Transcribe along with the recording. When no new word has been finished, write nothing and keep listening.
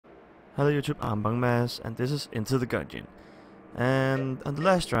Hello YouTube, I'm Bungmas, and this is Into the Gungeon. And on the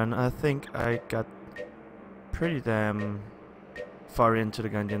last run, I think I got pretty damn far into the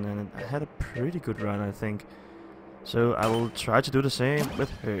Gungeon, and I had a pretty good run, I think. So I will try to do the same with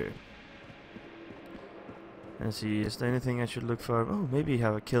her. And see, is there anything I should look for? Oh, maybe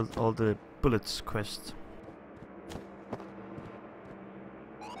have I killed all the bullets quests.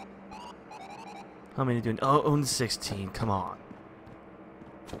 How many do I... Oh, only 16, come on.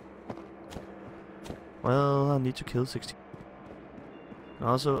 Well, I need to kill 16.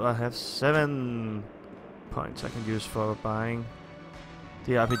 Also, I have 7 points I can use for buying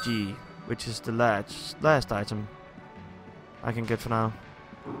the RPG, which is the last item I can get for now.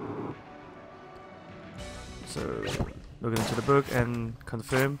 So, look into the book and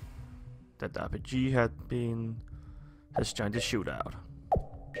confirm that the RPG has joined the shootout.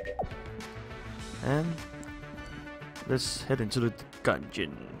 And let's head into the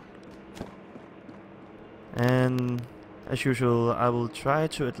Gungeon. And as usual, I will try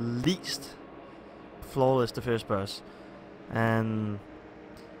to at least flawless the first boss. And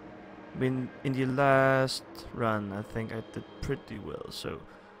in the last run, I think I did pretty well. So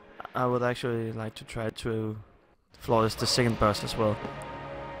I would actually like to try to flawless the second boss as well.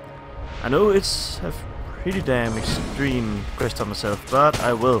 I know it's a pretty damn extreme quest on myself, but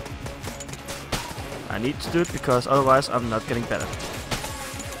I will. I need to do it because otherwise I'm not getting better.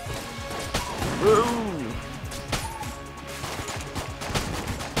 Woo!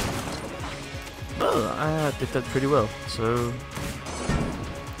 Well, I did that pretty well, so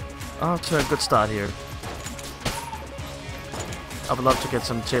off to a good start here. I would love to get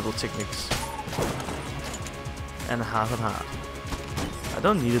some table techniques. And half. I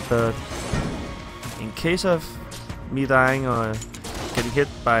don't need it, but in case of me dying or getting hit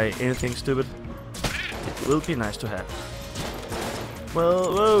by anything stupid, it will be nice to have.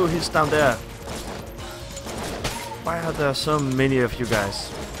 Well, whoa, he's down there. Why are there so many of you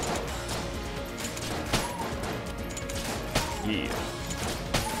guys? Yeah.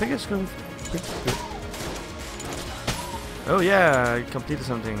 I think it's going pretty good. Oh yeah, I completed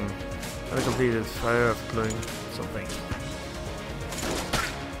something. I completed Fire of Glowing something.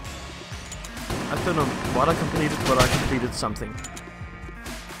 I don't know what I completed, but I completed something.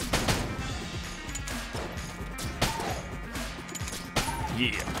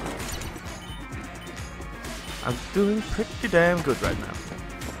 Yeah. I'm doing pretty damn good right now.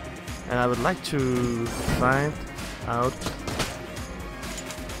 And I would like to find out...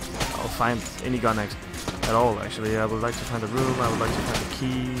 I'll find any gun at all, actually. I would like to find a room, I would like to find a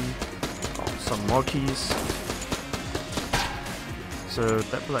key, or some more keys. So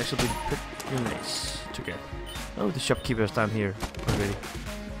that will actually be pretty nice to get. Oh, the shopkeeper is down here already.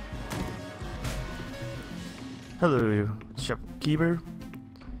 Hello, shopkeeper.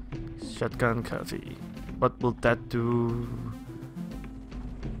 Shotgun coffee. What will that do?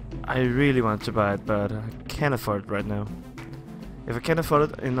 I really want to buy it, but I can't afford it right now. If I can't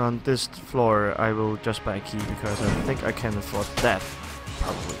afford it on this floor, I will just buy a key because I think I can afford that.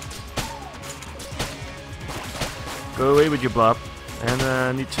 Probably. Go away with your blob. And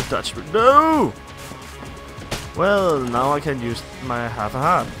I need to dodge. No! Well, now I can use my half a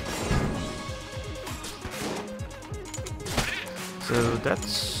heart. So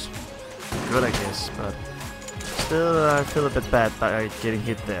that's good, I guess, but still I feel a bit bad by getting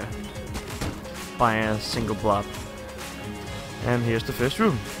hit there by a single blob. And here's the first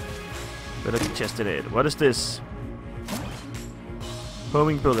room. Better test it. What is this?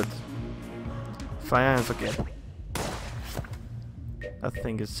 Homing bullet. Fire and forget. I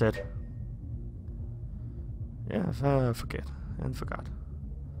think it said. Yeah, fire, forget, and forgot.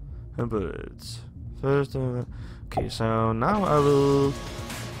 And bullets. First, okay, so now I will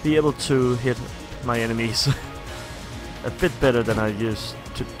be able to hit my enemies a bit better than I used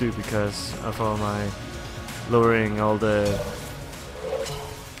to do because of all my lowering all the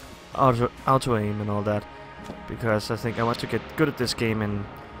auto aim and all that, because I think I want to get good at this game and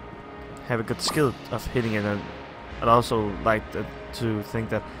have a good skill of hitting it, and I'd also like to think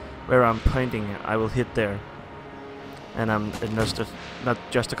that where I'm pointing I will hit there, and I'm not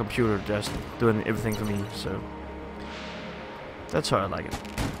just a computer just doing everything for me, so that's how I like it.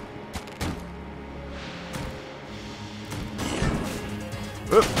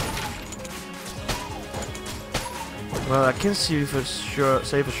 Well, I can say for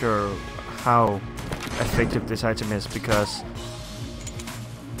sure how effective this item is because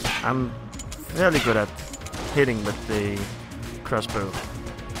I'm fairly good at hitting with the crossbow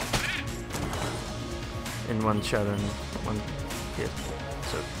in one shot and one hit.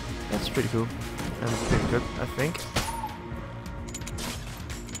 So that's pretty cool and pretty good, I think.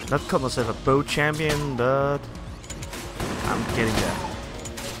 not call myself a bow champion, but I'm getting there.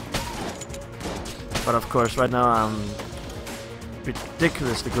 But of course, right now I'm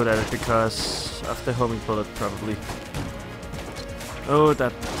ridiculously good at it because of the homing bullet, probably. Oh,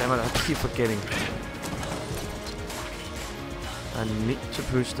 damn it! I keep forgetting. I need to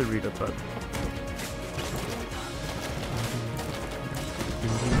push the reload button.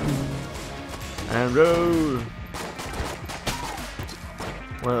 And roll!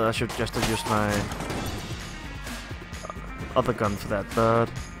 Well, I should just have used my other gun for that, but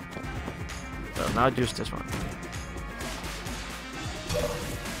well, now I'd use this one.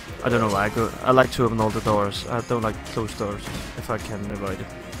 I don't know why I like to open all the doors. I don't like closed doors if I can avoid it.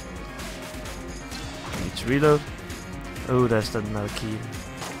 I need to reload. Oh, there's another key.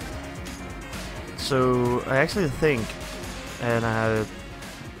 So I actually think, and I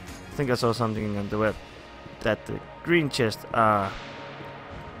think I saw something on the web, that the green chests are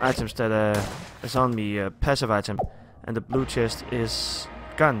items that is on me, a passive item, and the blue chest is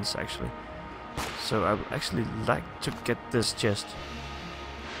guns actually. So I would actually like to get this chest.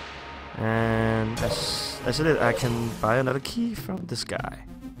 And as it is, I can buy another key from this guy.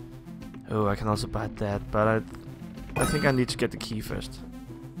 Oh, I can also buy that, but I think I need to get the key first.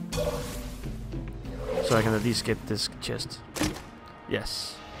 So I can at least get this chest.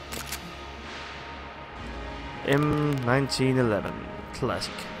 Yes. M1911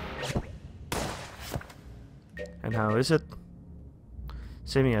 Classic. And how is it?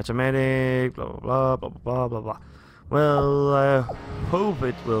 Semi-automatic, blah blah blah blah blah blah. Well, I hope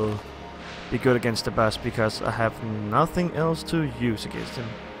it will be good against the boss because I have nothing else to use against him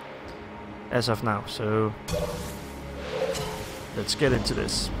as of now. So let's get into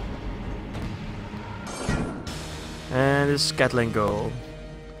this. And it's Gatling goal.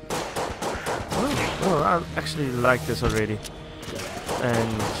 Oh, I actually like this already.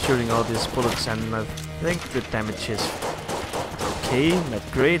 And shooting all these bullets, and I think the damage is okay, not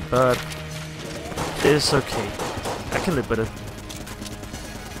great, but it's okay. I can live with it.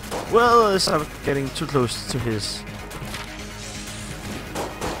 Well, I'm getting too close to his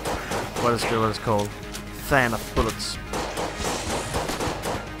what is called fan of bullets.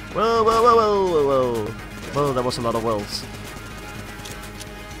 Well, that was a lot of wells.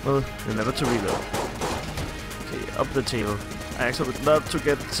 Well, remember to reload. Okay, up the table. I actually would love to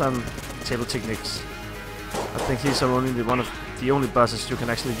get some table techniques. I think he's only the only bosses you can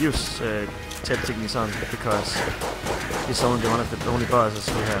actually use table techniques on, because he's only one of the only bosses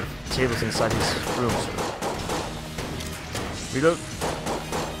who have tables inside his rooms. Reload.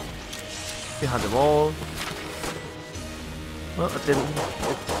 Behind the wall. Well, I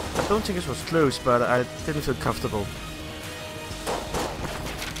don't think it was close, but I didn't feel comfortable.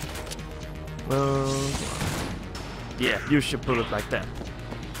 Well, yeah, use your bullet like that.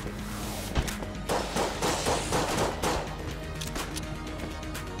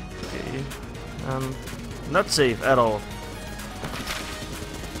 Okay, not safe at all.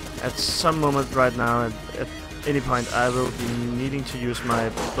 At some moment right now, at any point, I will be needing to use my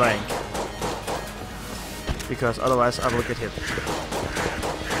blank, because otherwise I will get hit.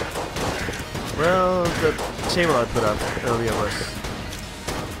 Well, the table I put up earlier was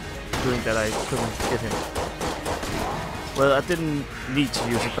doing that. I couldn't get him. Well, I didn't need to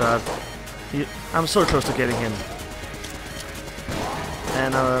use it, but I'm so close to getting him.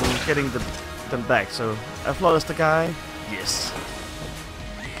 And I'm getting them back, so I flawless the guy. Yes.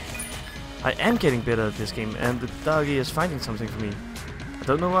 I am getting better at this game, and the doggy is finding something for me. I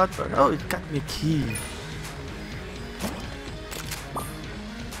don't know what, but oh, it got me a key.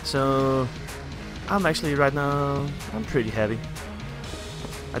 So I'm actually right now, I'm pretty happy.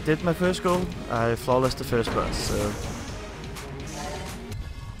 I did my first goal, I flawless the first boss, so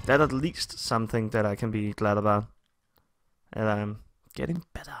that's at least something that I can be glad about. And I'm getting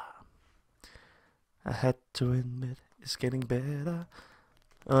better. I had to admit, it's getting better.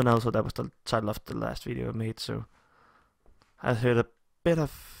 Oh, and also that was the title of the last video I made, so I heard a bit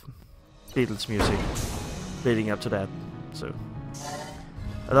of Beatles music leading up to that, so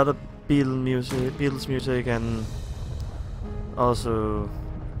a lot of Beatles music, and also,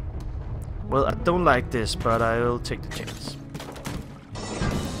 well, I don't like this, but I will take the chance.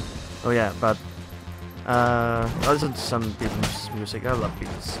 Oh yeah, but I listen to some Beatles music. I love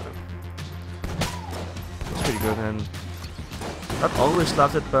Beatles, so it's pretty good, and I've always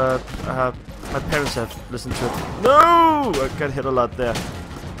loved it, but my parents have listened to it. No! I got hit a lot there.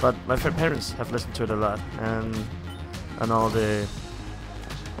 But my parents have listened to it a lot, and all the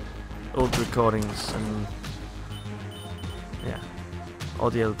old recordings, and yeah, all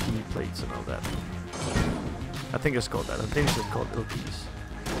the LP plates and all that. I think it's called that. I think it's called LPs.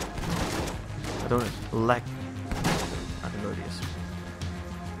 don't like. I don't know what it is.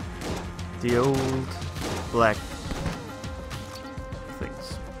 The old black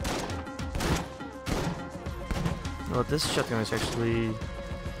things. Well, this shotgun is actually,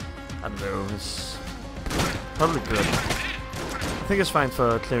 I don't know, it's probably good. I think it's fine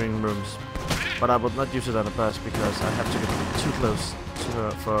for clearing rooms, but I would not use it on a bus because I have to get too close to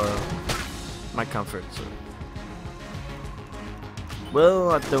her for my comfort. So.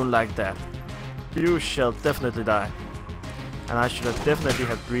 Well, I don't like that. You shall definitely die. And I should have definitely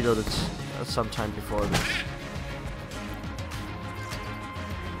have reloaded sometime before this.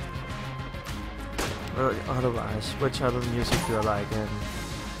 Well, otherwise, which other music do I like? And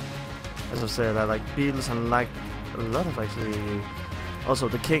as I said, I like Beatles and like a lot of actually. Also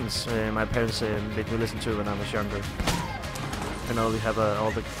the Kings, my parents made me listen to when I was younger. And we have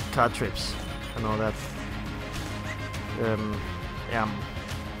all the car trips and all that. Yeah,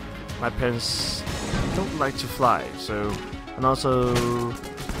 my parents don't like to fly, so, and also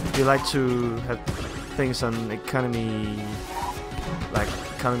they like to have things on economy, like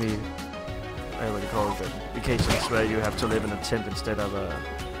economy, what do you call it, vacations, where you have to live in a tent instead of a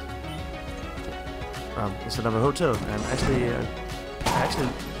hotel. And actually, I actually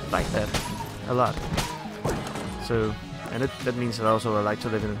like that a lot. So, and that means that also I like to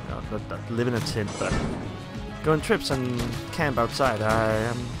live in not live in a tent, but go on trips and camp outside. I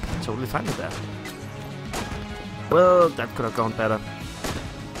am totally fine with that. Well, that could have gone better.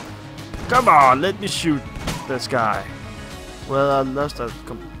 Come on, let me shoot this guy. Well, I lost a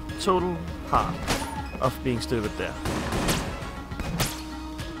total heart of being stupid there.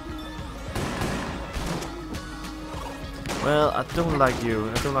 Well, I don't like you.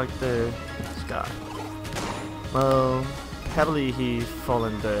 I don't like this guy. Well, happily he fell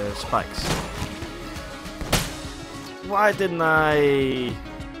in the spikes. Why didn't I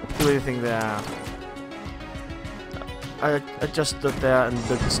do anything there? I just stood there and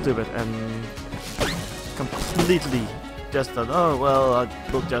looked stupid and completely just thought, oh well,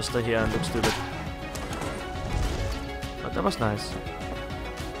 I will just stay here and look stupid. But that was nice.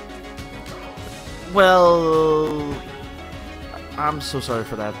 Well, I'm so sorry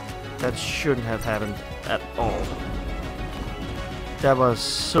for that. That shouldn't have happened at all. That was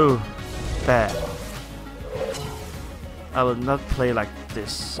so bad. I will not play like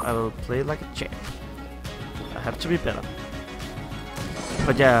this. I will play like a champ. I have to be better.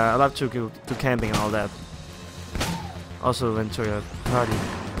 But yeah, I love to go to camping and all that. Also went to a party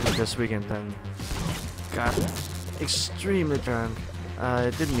this weekend and got extremely drunk.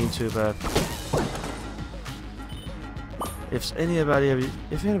 I didn't mean to, but if anybody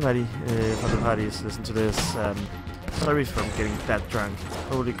from the parties listen to this, sorry for getting that drunk.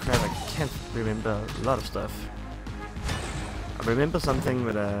 Holy crap, I can't remember a lot of stuff. I remember something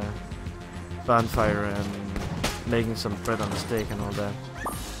with a bonfire and making some bread on a steak and all that.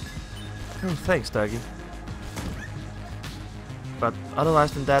 Oh, thanks, doggy. But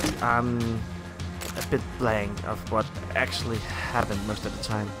otherwise than that, I'm a bit blank of what actually happened most of the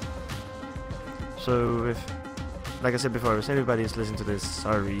time. So if, like I said before, if anybody is listening to this,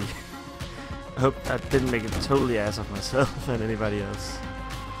 sorry. I hope I didn't make a totally ass of myself and anybody else.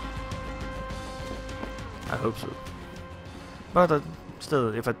 I hope so. But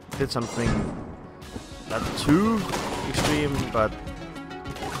still, if I did something not too extreme, but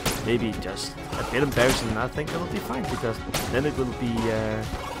maybe just a bit embarrassing, I think it'll be fine, because then it will be a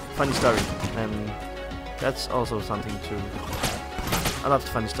funny story, and that's also something to. I love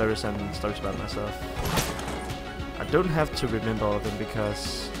funny stories and stories about myself. I don't have to remember all of them,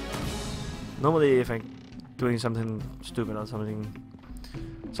 because normally if I'm doing something stupid or something,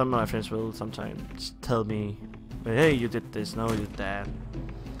 some of my friends will sometimes tell me, hey, you did this, no, you did that.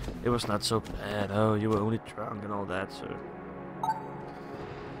 It was not so bad, oh, you were only drunk and all that, so.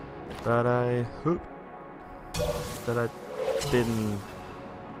 But I hope that I didn't,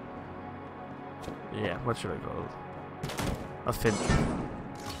 yeah, what should I call it? Offend.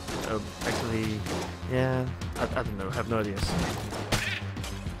 Actually, yeah, I don't know, I have no ideas.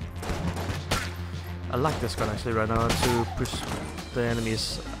 I like this gun actually right now to push the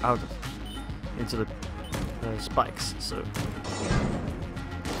enemies out into the spikes, so.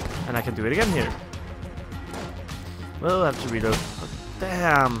 And I can do it again here. Well, I have to reload. Oh,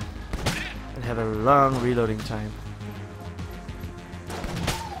 damn! I have a long reloading time.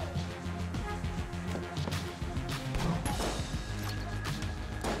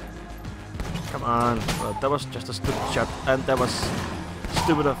 Come on. Well, that was just a stupid shot, and that was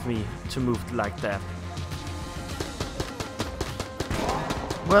stupid of me to move like that.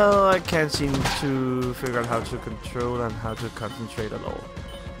 Well, I can't seem to figure out how to control and how to concentrate at all.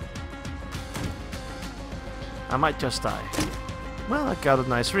 I might just die. Well, I got a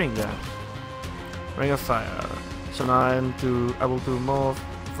nice ring there. Ring of Fire. So now I will do more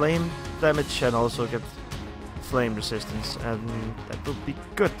flame damage and also get flame resistance, and that will be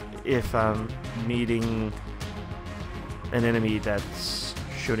good if I'm meeting an enemy that's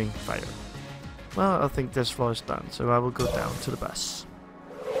shooting fire. Well, I think this floor is done, so I will go down to the bus.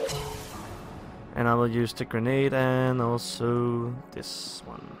 And I will use the grenade and also this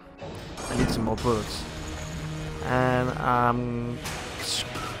one. I need some more bullets. And I'm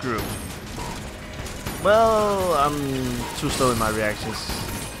screwed. Well, I'm too slow in my reactions.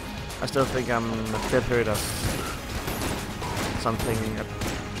 I still think I'm a bit hurt of something, a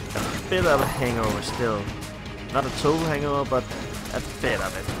bit of a hangover still. Not a total hangover, but a bit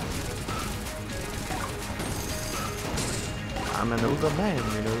of it. I'm an older man,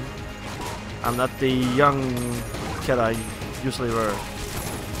 you know. I'm not the young kid I usually were.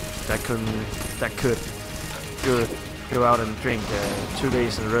 That could go out and drink 2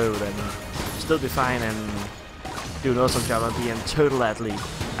 days in a row and still be fine and do an awesome job and be a total athlete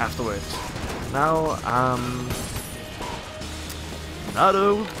afterwards. Now I'm not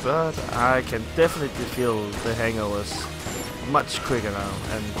old, but I can definitely feel the hangovers much quicker now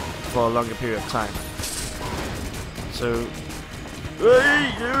and for a longer period of time. So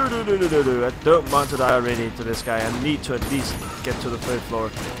I don't want to die already to this guy. I need to at least get to the 3rd floor.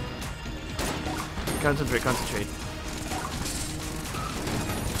 Concentrate.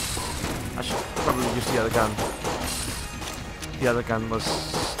 I should probably use the other gun. The other gun was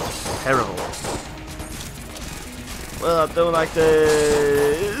terrible. Well, I don't like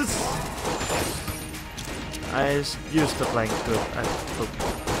this. I used the blank good. I hope.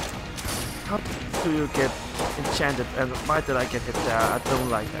 How do you get enchanted and why did I get hit there? I don't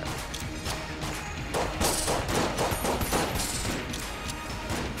like that.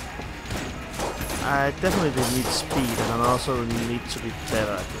 I definitely need speed and I also need to be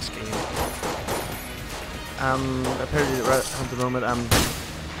better at this game. Apparently right at the moment I'm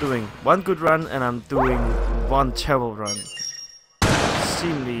doing one good run and I'm doing one terrible run.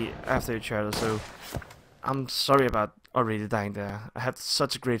 Seemingly after each other, so I'm sorry about already dying there. I had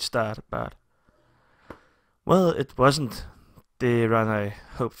such a great start, but well, it wasn't the run I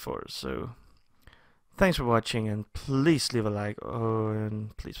hoped for, so thanks for watching and please leave a like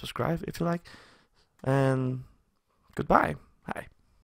and please subscribe if you like. And goodbye. Hi.